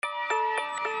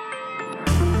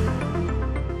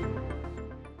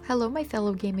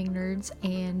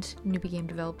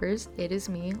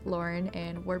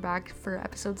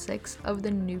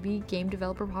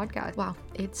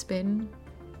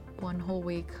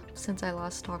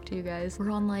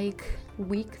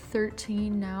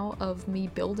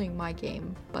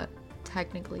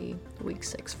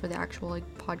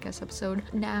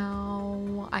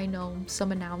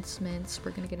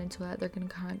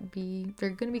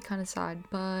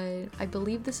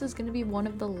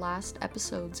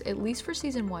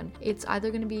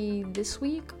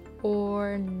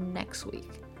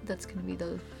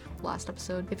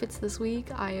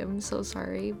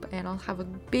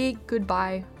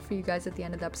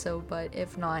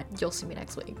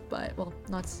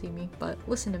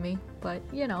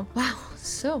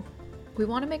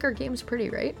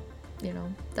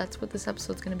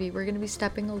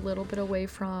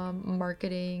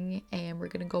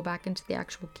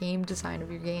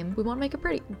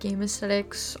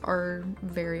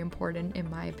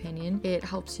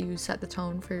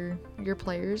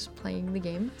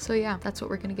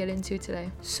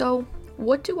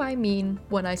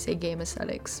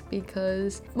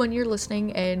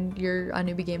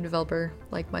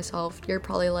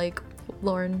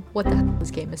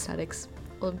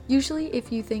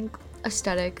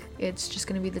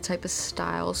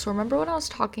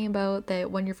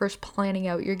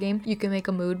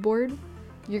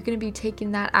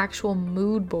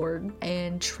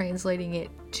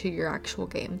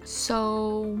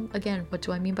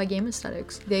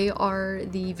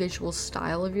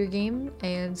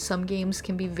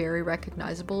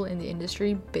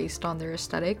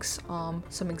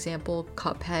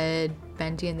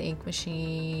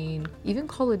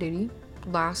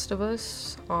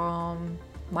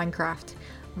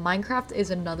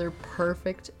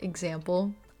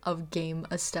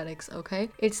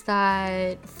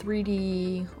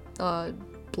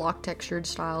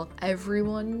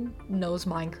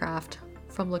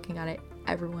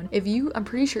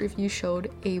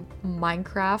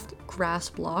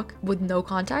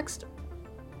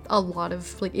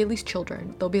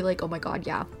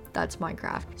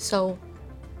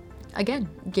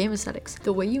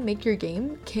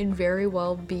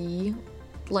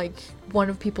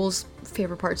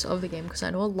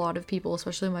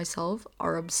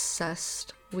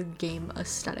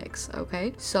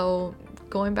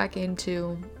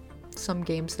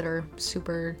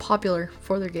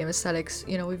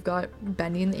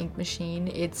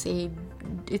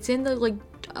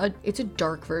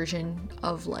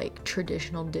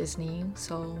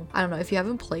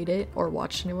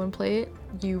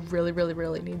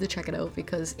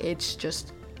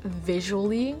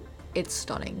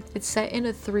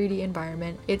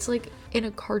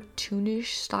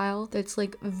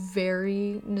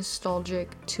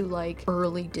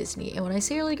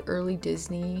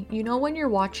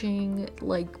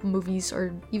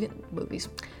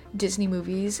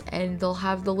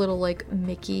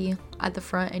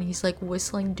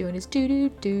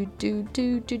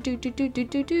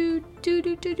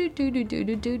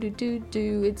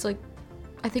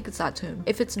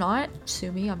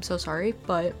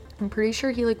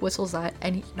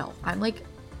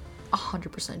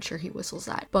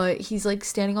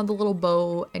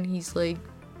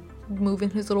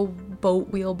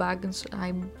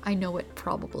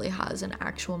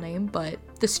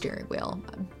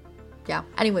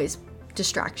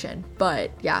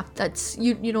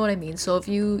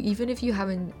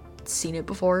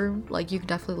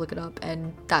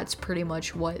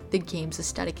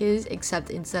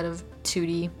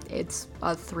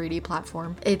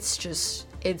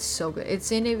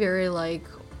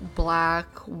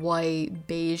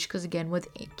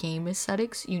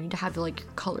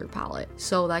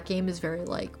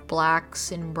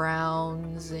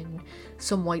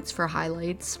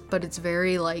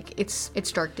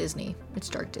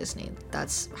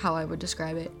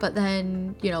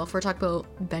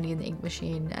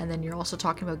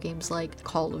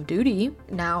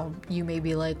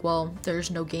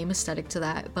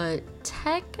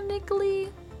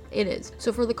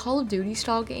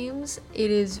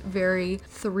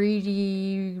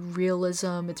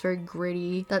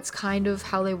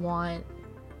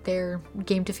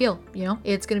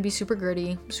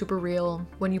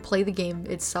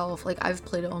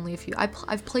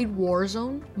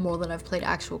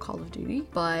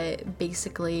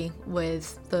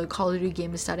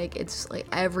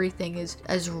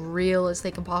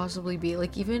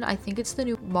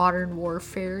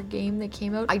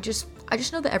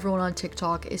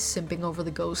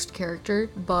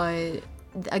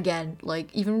again,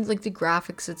 like even like the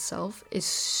graphics itself is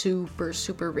super,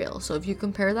 super real. So if you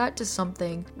compare that to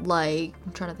something like,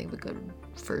 I'm trying to think of a good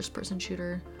first person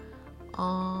shooter.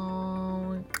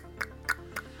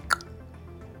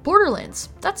 Borderlands.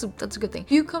 That's a good thing.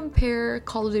 If you compare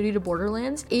Call of Duty to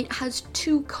Borderlands, it has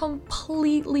two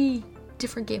completely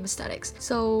different game aesthetics.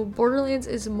 So Borderlands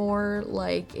is more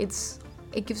like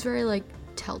it gives very like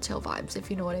Telltale vibes, if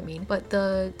you know what I mean. But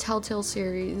the Telltale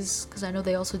series, because I know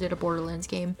they also did a Borderlands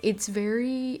game, it is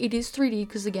 3D,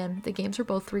 because again, the games are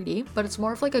both 3D, but it's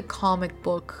more of like a comic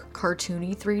book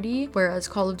cartoony 3D, whereas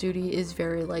Call of Duty is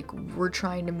very like, we're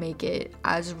trying to make it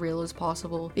as real as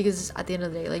possible, because at the end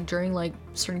of the day, like during like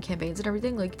certain campaigns and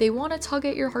everything, like they want to tug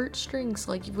at your heartstrings,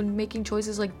 like when making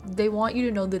choices, like they want you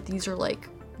to know that these are like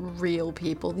real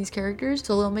people, these characters,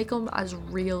 so they'll make them as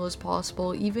real as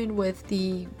possible, even with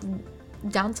the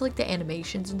down to like the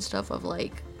animations and stuff of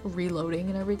like reloading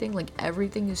and everything. Like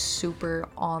everything is super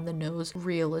on the nose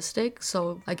realistic.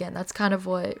 So again, that's kind of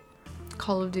what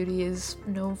Call of Duty is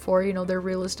known for, you know, their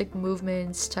realistic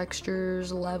movements,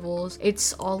 textures, levels.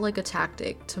 It's all like a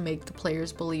tactic to make the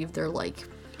players believe they're like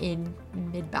in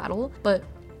mid-battle, but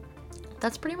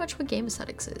that's pretty much what game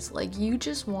aesthetics is. Like you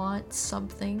just want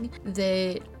something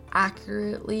that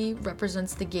accurately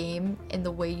represents the game in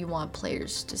the way you want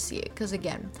players to see it, because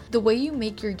again, the way you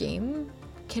make your game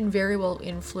can very well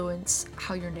influence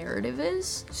how your narrative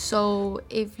is. So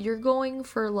if you're going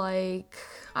for like,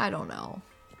 I don't know,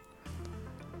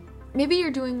 maybe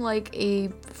you're doing like a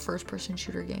first person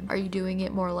shooter game, are you doing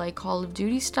it more like Call of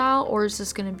Duty style, or is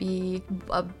this gonna be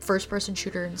a first person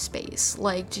shooter in space?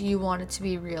 Like, do you want it to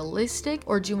be realistic,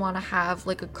 or do you want to have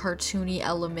like a cartoony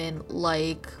element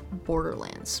like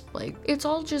Borderlands? Like, it's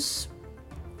all just,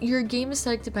 your game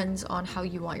aesthetic depends on how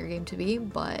you want your game to be,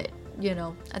 but you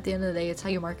know, at the end of the day, it's how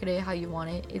you market it, how you want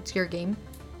it. It's your game,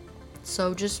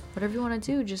 so just whatever you want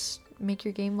to do, just make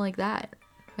your game like that.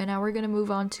 And now we're gonna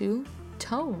move on to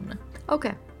tone.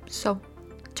 Okay, so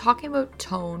talking about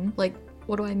tone, like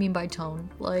what do I mean by tone?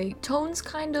 Like tone's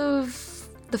kind of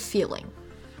the feeling.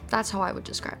 That's how I would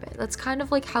describe it. That's kind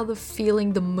of like how the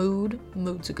feeling, the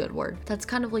mood's a good word. That's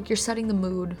kind of like you're setting the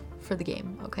mood for the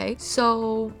game, okay?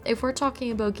 So if we're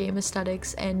talking about game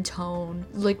aesthetics and tone,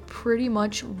 like pretty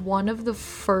much one of the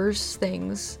first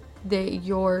things that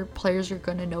your players are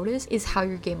going to notice is how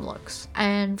your game looks.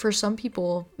 And for some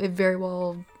people, it very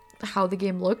well, how the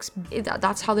game looks,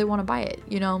 that's how they want to buy it,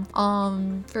 you know?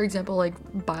 For example, like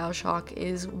BioShock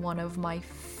is one of my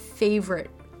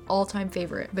all-time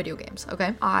favorite video games,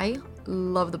 okay? I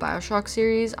love the BioShock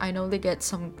series. I know they get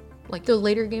some, like the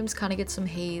later games kind of get some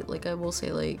hate, like I will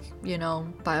say, like, you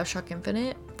know, BioShock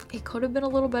Infinite, it could have been a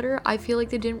little better. I feel like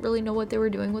they didn't really know what they were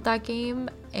doing with that game,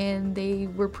 and they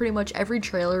were pretty much, every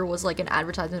trailer was like an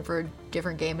advertisement for a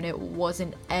different game, and it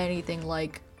wasn't anything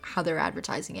like how they're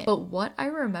advertising it. But what I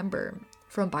remember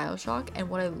from BioShock and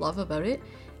what I love about it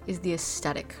is the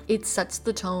aesthetic. It sets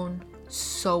the tone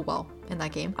so well in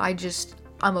that game.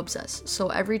 I'm obsessed. So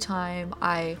every time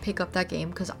I pick up that game,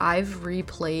 because I've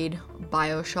replayed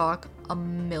BioShock a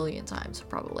million times,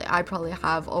 I probably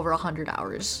have over 100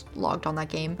 hours logged on that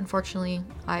game. Unfortunately,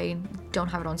 I don't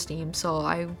have it on Steam, so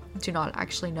I do not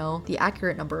actually know the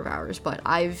accurate number of hours, but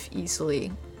I've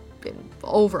easily been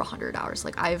over 100 hours.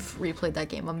 Like I've replayed that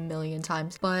game a million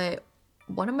times. But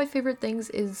one of my favorite things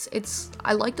is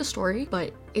I like the story,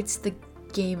 but it's the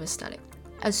game aesthetic.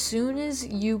 As soon as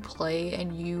you play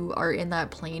and you are in that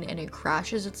plane and it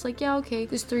crashes, it's like, yeah, okay,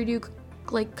 this 3D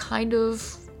like kind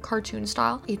of cartoon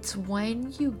style. It's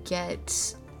when you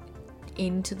get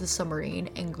into the submarine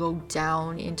and go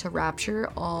down into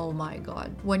Rapture, oh my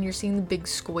god, when you're seeing the big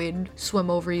squid swim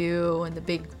over you and the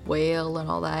big whale and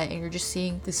all that, and you're just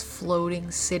seeing this floating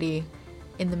city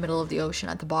in the middle of the ocean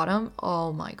at the bottom,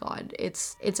 oh my god,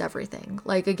 it's everything.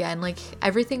 Like again, like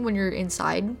everything when you're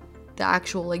inside the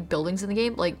actual like buildings in the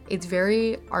game, like it's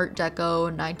very Art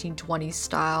Deco 1920s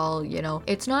style, you know.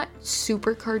 It's not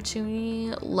super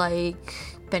cartoony like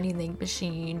Bendy the Ink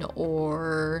Machine,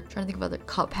 or I'm trying to think of other,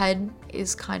 Cuphead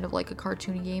is kind of like a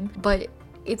cartoony game, but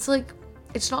it's like,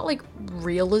 it's not like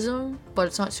realism, but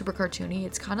it's not super cartoony.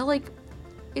 It's kind of like,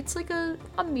 it's like a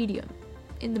medium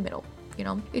in the middle, you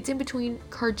know. It's in between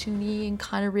cartoony and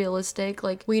kind of realistic.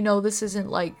 Like we know this isn't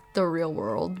like the real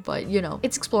world, but you know,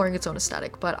 it's exploring its own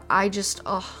aesthetic. But I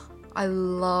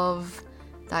love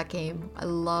that game. I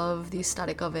love the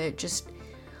aesthetic of it. Just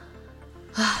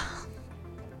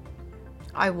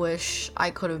I wish I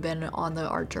could have been on the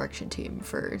art direction team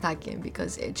for that game,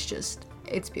 because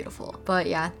it's beautiful. But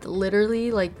yeah,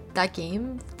 literally like that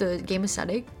game, the game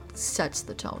aesthetic sets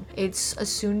the tone. It's as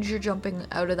soon as you're jumping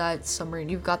out of that submarine,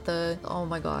 you've got the, oh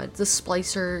my god, the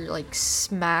splicer like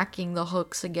smacking the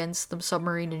hooks against the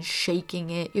submarine and shaking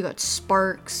it. You got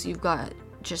sparks, you've got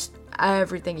just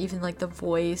everything, even like the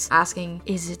voice asking,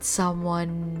 is it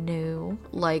someone new?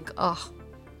 Like, ugh,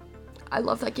 I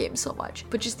love that game so much.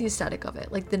 But just the aesthetic of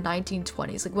it, like the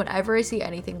 1920s, like whenever I see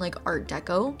anything like Art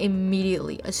Deco,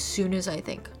 immediately, as soon as I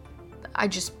think,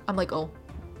 I'm like, oh,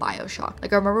 BioShock.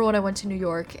 Like I remember when I went to New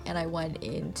York and I went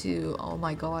into, oh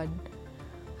my god,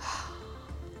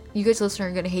 you guys listening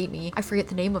are gonna hate me, I forget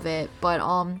the name of it, but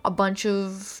a bunch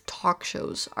of talk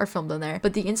shows are filmed in there,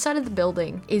 but the inside of the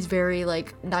building is very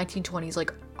like 1920s,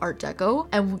 like Art Deco,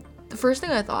 and the first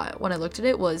thing I thought when I looked at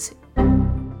it was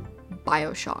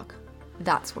BioShock.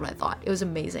 That's what I thought. It was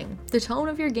amazing. The tone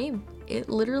of your game, it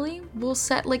literally will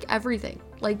set like everything,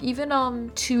 like even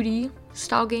 2D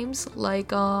style games like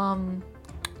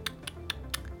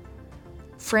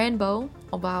Franbo.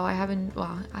 Oh wow, I haven't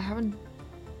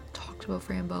talked about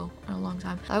Franbo in a long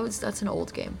time. That's an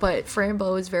old game, but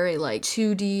Franbo is very like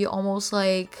 2D, almost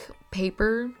like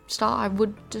paper style. I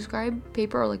would describe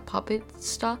paper or like puppet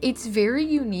stuff. It's very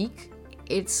unique.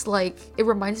 It's like, it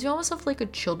reminds me almost of like a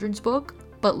children's book,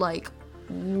 but like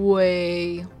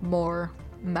way more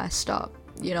messed up.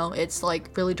 You know, it's like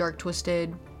really dark,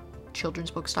 twisted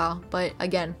children's book style. But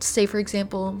again, say for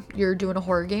example you're doing a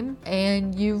horror game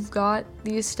and you've got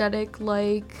the aesthetic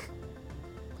like,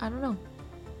 I don't know,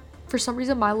 for some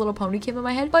reason My Little Pony came in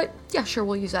my head, but yeah, sure,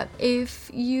 we'll use that.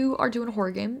 If you are doing a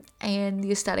horror game and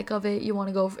the aesthetic of it you want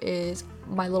to go is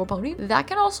My Little Pony, that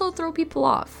can also throw people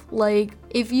off. Like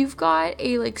if you've got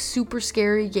a like super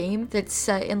scary game that's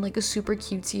set in like a super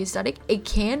cutesy aesthetic, it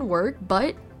can work,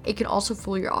 but it can also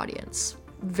fool your audience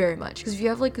very much, because if you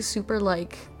have like a super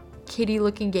like kiddie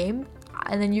looking game,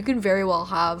 and then you can very well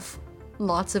have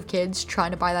lots of kids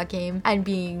trying to buy that game and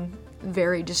being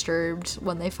very disturbed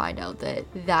when they find out that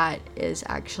that is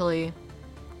actually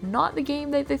not the game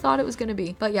that they thought it was going to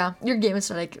be. But yeah, your game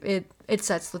aesthetic, it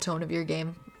sets the tone of your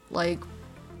game. Like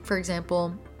for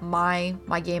example, my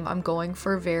game, I'm going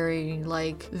for very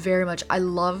much, I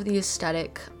love the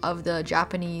aesthetic of the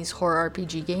Japanese horror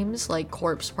RPG games like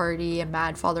Corpse Party and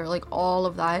Mad Father, like all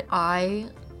of that. I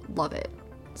love it.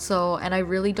 So, and I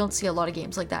really don't see a lot of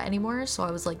games like that anymore, so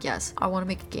I was like, yes, I want to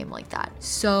make a game like that.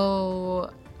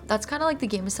 So that's kind of like the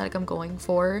game aesthetic I'm going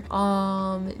for.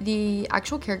 The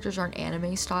actual characters aren't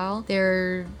anime style.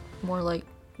 They're more like,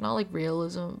 not like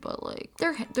realism, but like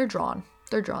they're drawn.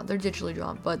 They're digitally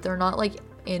drawn, but they're not like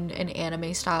in an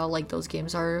anime style like those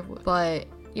games are. But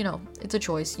you know, it's a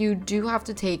choice. You do have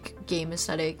to take game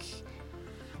aesthetic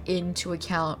into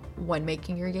account when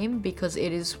making your game, because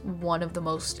it is one of the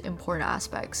most important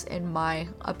aspects in my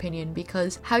opinion,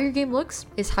 because how your game looks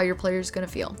is how your player is going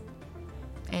to feel.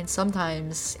 And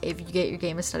sometimes if you get your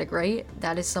game aesthetic right,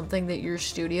 that is something that your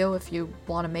studio, if you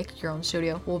want to make your own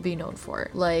studio, will be known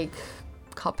for. Like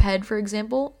Cuphead, for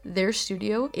example, their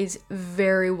studio is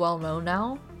very well known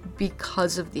now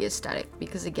because of the aesthetic,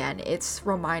 because again, it's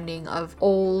reminding of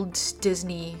old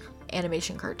Disney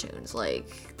animation cartoons.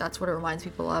 Like that's what it reminds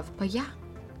people of. But yeah,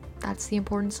 that's the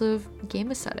importance of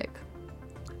game aesthetic.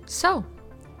 So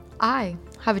I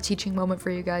have a teaching moment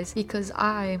for you guys, because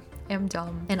I am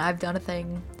dumb and I've done a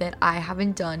thing that I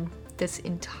haven't done this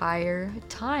entire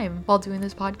time while doing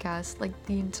this podcast, like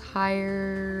the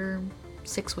entire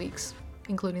 6 weeks,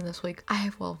 including this week.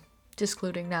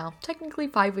 Discluding now, technically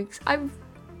 5 weeks. I've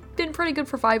been pretty good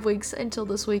for 5 weeks until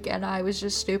this week, and I was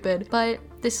just stupid. But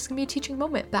this is gonna be a teaching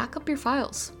moment. Back up your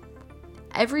files.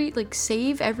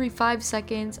 Save every 5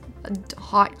 seconds,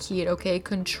 hotkey it, okay?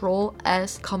 Control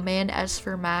S, Command S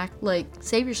for Mac. Like,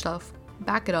 save your stuff,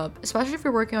 back it up, especially if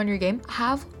you're working on your game.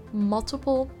 Have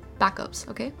multiple backups,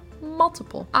 okay?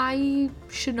 Multiple. I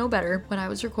should know better when I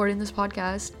was recording this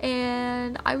podcast,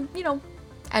 and I,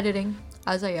 editing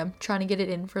as I am, trying to get it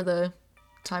in for the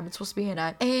time it's supposed to be in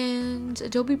at. And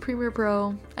Adobe Premiere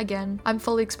Pro, again, I'm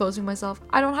fully exposing myself.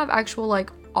 I don't have actual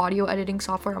audio editing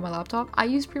software on my laptop. I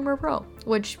use Premiere Pro,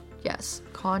 which, yes,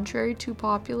 contrary to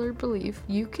popular belief,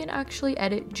 you can actually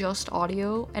edit just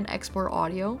audio and export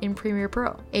audio in Premiere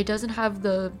Pro. It doesn't have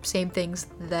the same things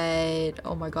that,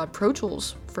 oh my god, Pro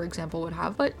Tools, for example, would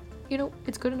have, but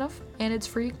it's good enough and it's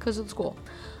free because it's cool.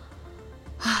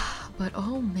 But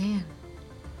oh man,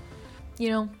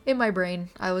 in my brain,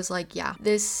 I was like, yeah,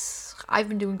 I've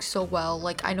been doing so well.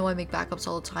 I know I make backups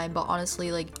all the time, but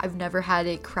honestly, I've never had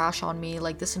it crash on me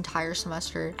this entire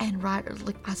semester. And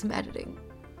as I'm editing,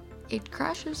 it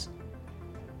crashes.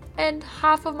 And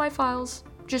half of my files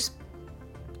just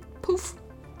poof,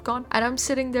 gone. And I'm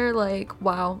sitting there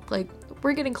wow,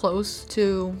 we're getting close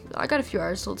to, I got a few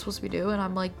hours till it's supposed to be due, and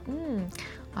I'm like,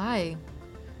 I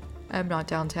am not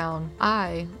downtown.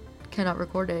 I cannot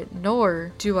record it,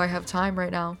 nor do I have time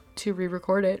right now to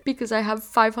re-record it because I have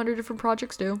 500 different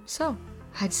projects due. So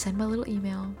I had to send my little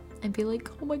email and be like,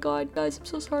 oh my god, guys, I'm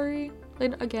so sorry.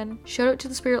 And again, shout out to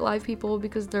the Spirit Live people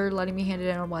because they're letting me hand it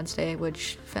in on Wednesday,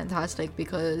 which fantastic,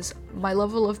 because my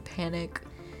level of panic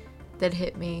that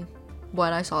hit me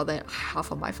when I saw that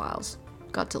half of my files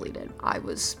got deleted. I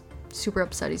was super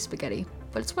upsetty spaghetti,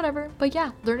 but it's whatever. But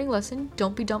yeah, learning lesson,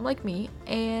 don't be dumb like me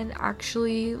and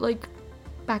actually like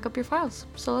back up your files.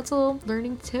 So that's a little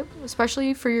learning tip,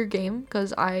 especially for your game,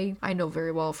 because I know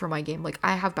very well for my game, like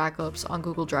I have backups on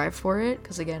Google Drive for it,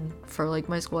 because again, for like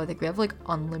my school, I think we have like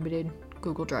unlimited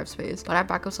Google Drive space, but I have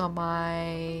backups on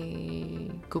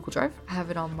my Google Drive, I have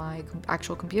it on my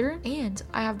actual computer, and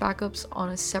I have backups on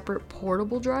a separate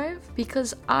portable drive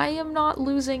because I am not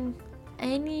losing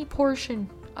any portion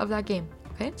of that game.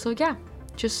 Okay, so yeah,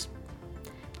 just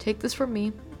take this from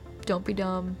me, don't be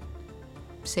dumb,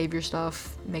 save your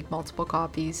stuff, make multiple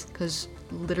copies, because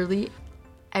literally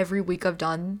every week I've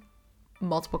done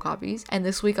multiple copies, and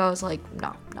this week I was like,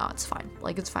 no, it's fine,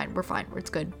 like it's fine, we're fine,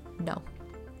 it's good. No,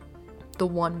 the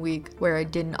 1 week where I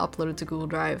didn't upload it to Google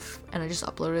Drive and I just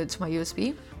uploaded it to my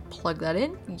USB, plug that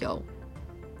in, yo,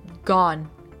 gone,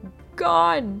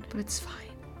 but it's fine.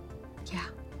 Yeah,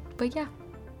 but yeah,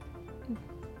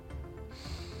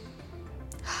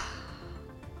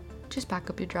 just back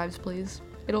up your drives, please.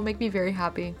 It'll make me very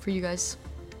happy for you guys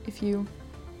if you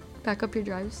back up your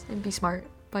drives and be smart.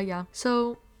 But yeah,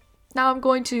 so now I'm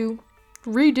going to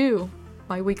redo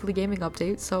my weekly gaming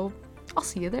update, so I'll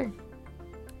see you there.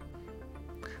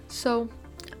 So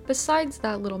besides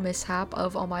that little mishap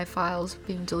of all my files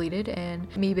being deleted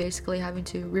and me basically having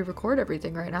to re-record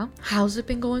everything right now, how's it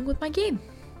been going with my game?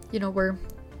 You know, we're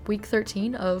week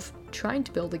 13 of trying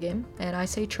to build a game, and I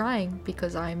say trying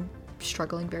because I'm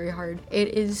struggling very hard.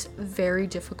 It is very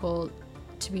difficult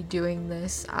to be doing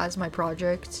this as my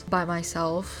project by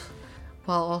myself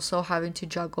while also having to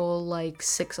juggle like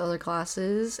 6 other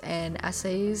classes and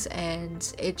essays,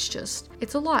 and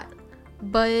it's a lot,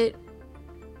 but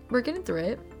we're getting through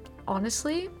it.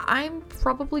 Honestly, I'm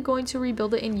probably going to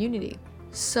rebuild it in Unity.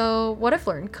 So what I've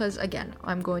learned, because again,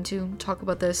 I'm going to talk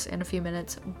about this in a few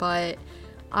minutes, but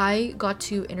I got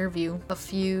to interview a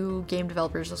few game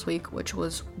developers this week, which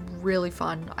was really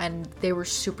fun, and they were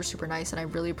super nice, and I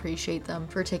really appreciate them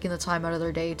for taking the time out of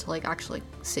their day to like actually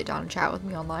sit down and chat with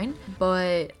me online.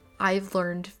 But I've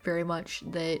learned very much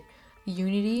that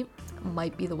Unity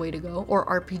might be the way to go, or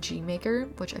RPG Maker,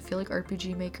 which I feel like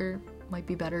RPG Maker might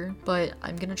be better, but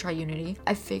I'm gonna try Unity.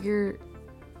 I figure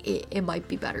it might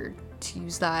be better to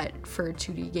use that for a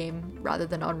 2D game rather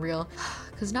than Unreal,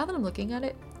 because now that I'm looking at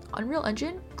it, Unreal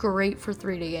Engine, great for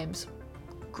 3D games.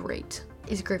 Great.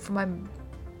 Is it great for my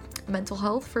mental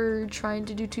health for trying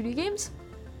to do 2D games?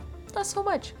 Not so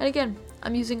much. And again,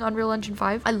 I'm using Unreal Engine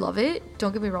 5. I love it,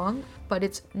 don't get me wrong, but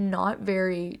it's not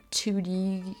very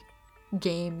 2D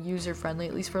game user friendly,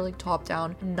 at least for like top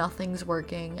down. Nothing's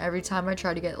working. Every time I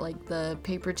try to get like the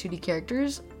paper 2D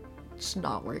characters, it's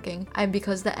not working. And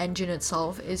because the engine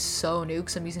itself is so new,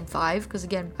 because I'm using 5, because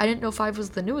again, I didn't know 5 was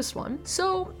the newest one.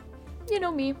 So you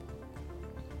know me,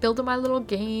 building my little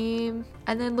game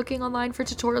and then looking online for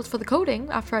tutorials for the coding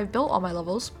after I've built all my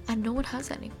levels, and no one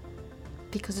has any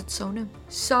because it's so new.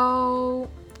 So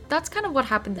that's kind of what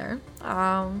happened there.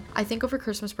 I think over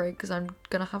Christmas break, because I'm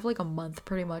gonna have like a month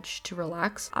pretty much to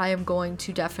relax, I am going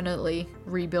to definitely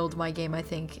rebuild my game, I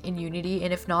think, in Unity.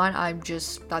 And if not, I'm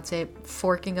just, that's it,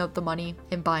 forking out the money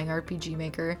and buying RPG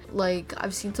Maker. Like,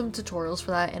 I've seen some tutorials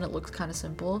for that and it looks kind of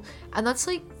simple, and that's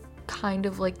like kind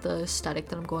of like the aesthetic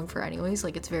that I'm going for anyways.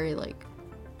 Like, it's very like,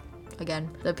 again,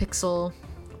 the pixel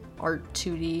art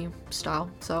 2D style.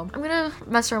 So I'm gonna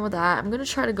mess around with that. I'm gonna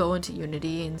try to go into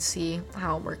Unity and see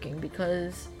how I'm working,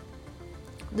 because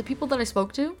the people that I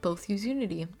spoke to both use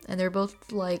Unity, and they're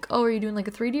both like, oh, are you doing like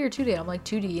a 3D or 2D? I'm like,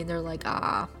 2D, and they're like,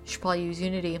 you should probably use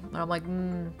Unity. And I'm like,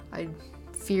 I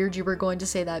feared you were going to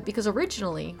say that, because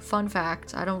originally, fun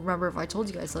fact, I don't remember if I told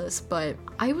you guys this, but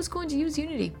I was going to use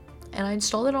Unity, and I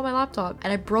installed it on my laptop,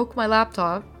 and I broke my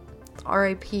laptop.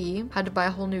 RIP, had to buy a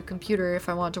whole new computer if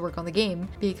I wanted to work on the game,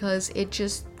 because it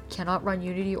just cannot run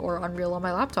Unity or Unreal on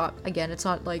my laptop. Again, it's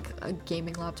not like a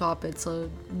gaming laptop, it's a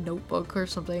notebook or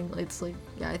something. It's like,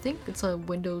 yeah, I think it's a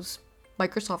Windows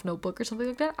Microsoft notebook or something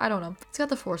like that. I don't know. It's got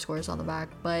the 4 squares on the back,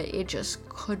 but it just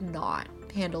could not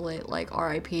handle it, like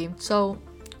RIP. So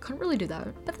couldn't really do that,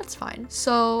 but that's fine.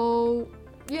 So,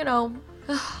 you know,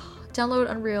 download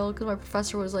Unreal, because my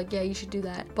professor was like, yeah, you should do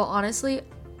that. But honestly,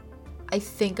 I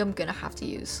think I'm gonna have to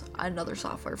use another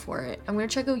software for it. I'm gonna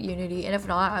check out Unity, and if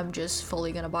not, I'm just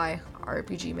fully gonna buy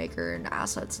RPG Maker and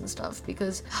assets and stuff,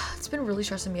 because it's been really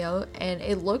stressing me out, and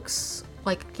it looks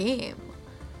like a game,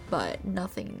 but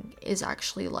nothing is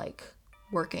actually like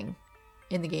working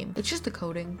in the game. It's just the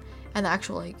coding and the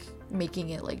actual like making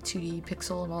it like 2D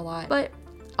pixel and all that, but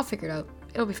I'll figure it out.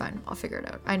 It'll be fine. I'll figure it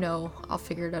out. I know I'll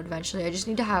figure it out eventually. I just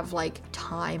need to have like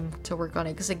time to work on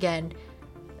it, because again,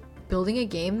 building a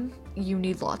game, you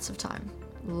need lots of time.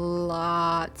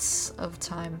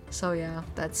 So yeah,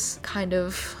 that's kind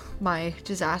of my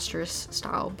disastrous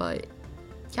style, but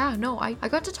yeah, no, I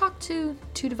got to talk to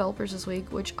 2 developers this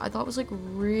week, which I thought was like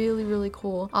really, really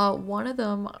cool. One of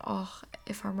them,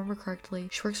 if I remember correctly,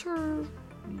 she works for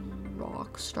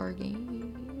Rockstar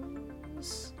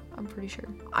Games, I'm pretty sure.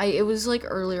 It was like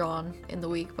earlier on in the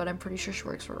week, but I'm pretty sure she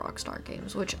works for Rockstar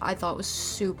Games, which I thought was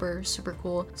super, super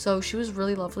cool. So she was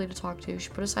really lovely to talk to. She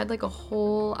put aside like a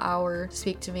whole hour to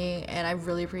speak to me, and I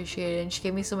really appreciated it. And she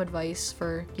gave me some advice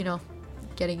for, you know,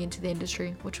 getting into the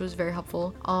industry, which was very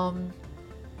helpful.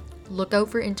 Look out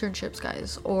for internships,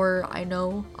 guys. Or I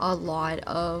know a lot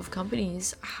of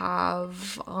companies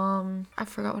have I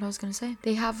forgot what I was gonna say.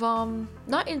 They have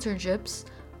not internships,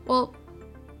 well,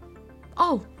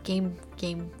 game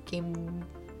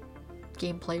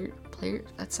player,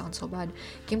 that sounds so bad.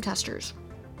 Game testers.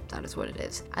 That is what it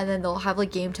is. And then they'll have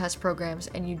like game test programs,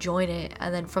 and you join it,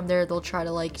 and then from there they'll try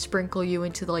to like sprinkle you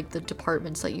into the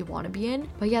departments that you want to be in.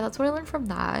 But yeah, that's what I learned from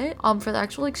that. For the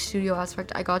actual like studio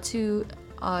aspect, I got to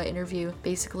interview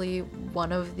basically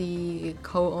one of the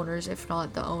co-owners, if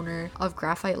not the owner, of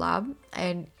Graphite Lab,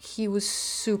 and he was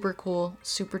super cool,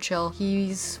 super chill.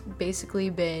 He's basically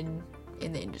been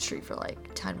in the industry for like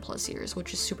 10 plus years,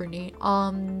 which is super neat.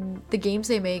 The games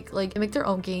they make, like, they make their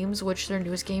own games, which their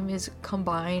newest game is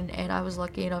Combine, and I was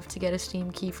lucky enough to get a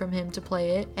Steam key from him to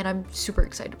play it, and I'm super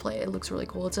excited to play it. It looks really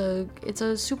cool. It's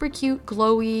a super cute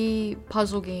glowy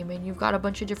puzzle game, and you've got a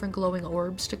bunch of different glowing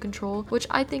orbs to control, which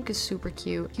I think is super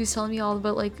cute. He was telling me all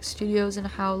about like studios and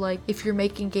how like if you're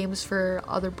making games for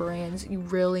other brands, you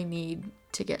really need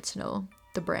to get to know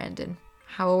the brand and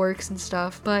how it works and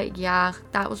stuff. But yeah,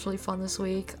 that was really fun this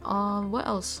week. What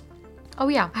else? Oh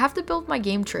yeah, I have to build my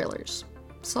game trailers,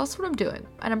 so that's what I'm doing,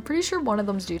 and I'm pretty sure one of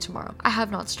them's due tomorrow. I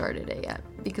have not started it yet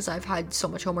because I've had so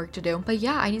much homework to do, but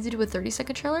yeah, I need to do a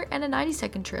 30-second trailer and a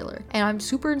 90-second trailer, and I'm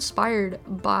super inspired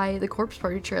by the Corpse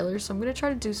Party trailer, so I'm gonna try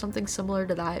to do something similar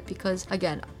to that, because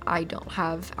again, I don't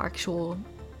have actual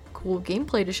cool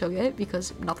gameplay to show yet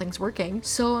because nothing's working,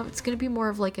 so it's gonna be more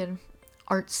of like an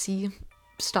artsy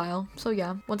style. So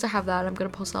yeah, once I have that, I'm gonna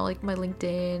post on like my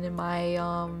LinkedIn and my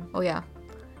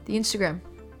the Instagram,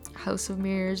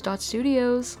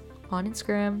 houseofmirrors.studios on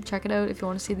Instagram. Check it out if you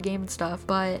want to see the game and stuff.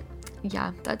 But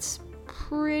yeah, that's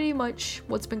pretty much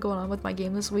what's been going on with my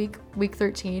game this week. Week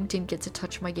 13, didn't get to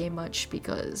touch my game much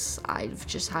because I've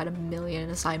just had a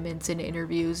million assignments and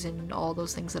interviews and all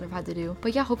those things that I've had to do.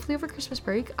 But yeah, hopefully over Christmas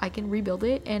break I can rebuild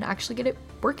it and actually get it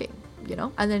working, you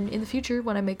know? And then in the future,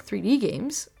 when I make 3D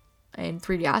games and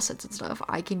 3D assets and stuff,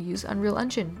 I can use Unreal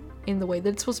Engine in the way that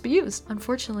it's supposed to be used.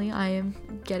 Unfortunately, I am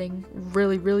getting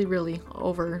really, really, really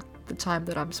over the time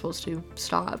that I'm supposed to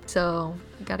stop. So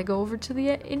I gotta go over to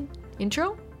the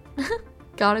intro.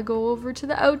 Gotta go over to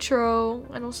the outro,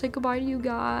 and I'll say goodbye to you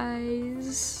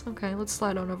guys. Okay, let's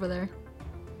slide on over there.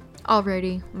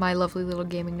 Alrighty, my lovely little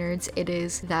gaming nerds, it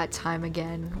is that time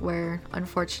again where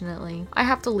unfortunately I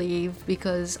have to leave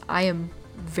because I am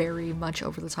very much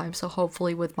over the time, so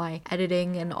hopefully with my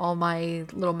editing and all my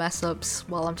little mess ups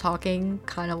while I'm talking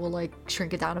kind of will like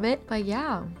shrink it down a bit. But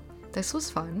yeah, this was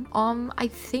fun. I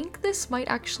think this might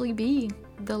actually be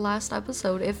the last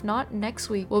episode. If not,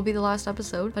 next week will be the last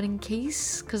episode, but in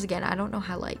case, because again, I don't know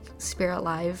how like Spirit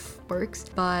Live works,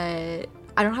 but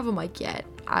I don't have a mic yet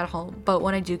at home, but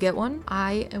when I do get one,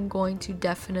 I am going to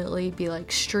definitely be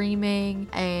like streaming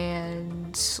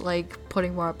and like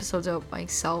putting more episodes out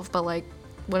myself. But like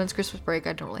when it's Christmas break,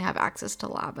 I don't really have access to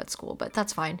lab at school, but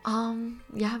that's fine.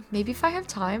 Yeah, maybe if I have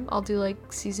time, I'll do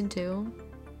like season 2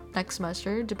 next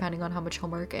semester, depending on how much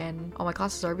homework and all my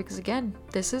classes are, because again,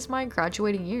 this is my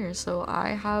graduating year, so I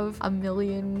have a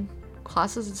million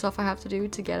classes and stuff I have to do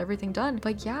to get everything done.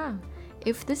 But yeah,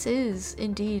 if this is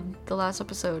indeed the last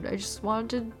episode, I just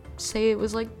wanted to say it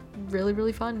was like really,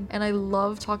 really fun, and I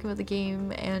love talking about the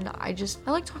game, and I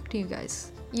like talking to you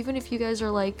guys, even if you guys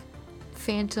are like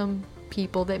phantom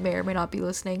people that may or may not be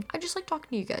listening. I just like talking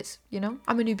to you guys, you know?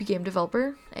 I'm a newbie game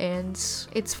developer, and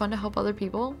it's fun to help other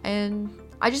people, and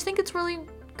I just think it's really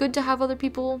good to have other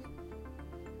people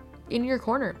in your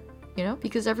corner, you know?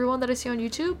 Because everyone that I see on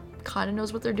YouTube kind of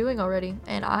knows what they're doing already,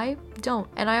 and I don't.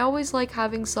 And I always like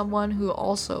having someone who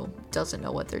also doesn't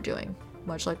know what they're doing,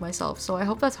 much like myself. So I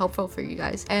hope that's helpful for you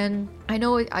guys. And I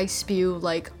know I spew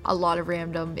like a lot of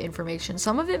random information.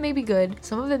 Some of it may be good,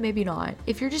 some of it maybe not.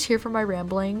 If you're just here for my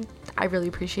rambling, I really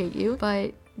appreciate you.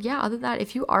 But yeah, other than that,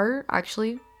 if you are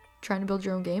actually trying to build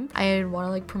your own game and want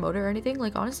to like promote it or anything,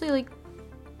 like honestly, like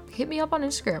hit me up on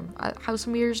Instagram at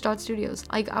houseofmirrors.studios.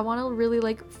 Like I want to really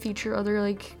like feature other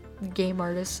like game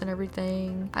artists and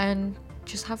everything and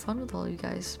just have fun with all you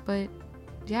guys. But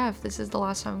yeah, if this is the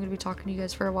last time I'm gonna be talking to you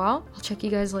guys for a while, I'll check you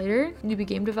guys later. Newbie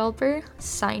game developer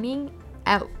signing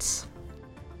out.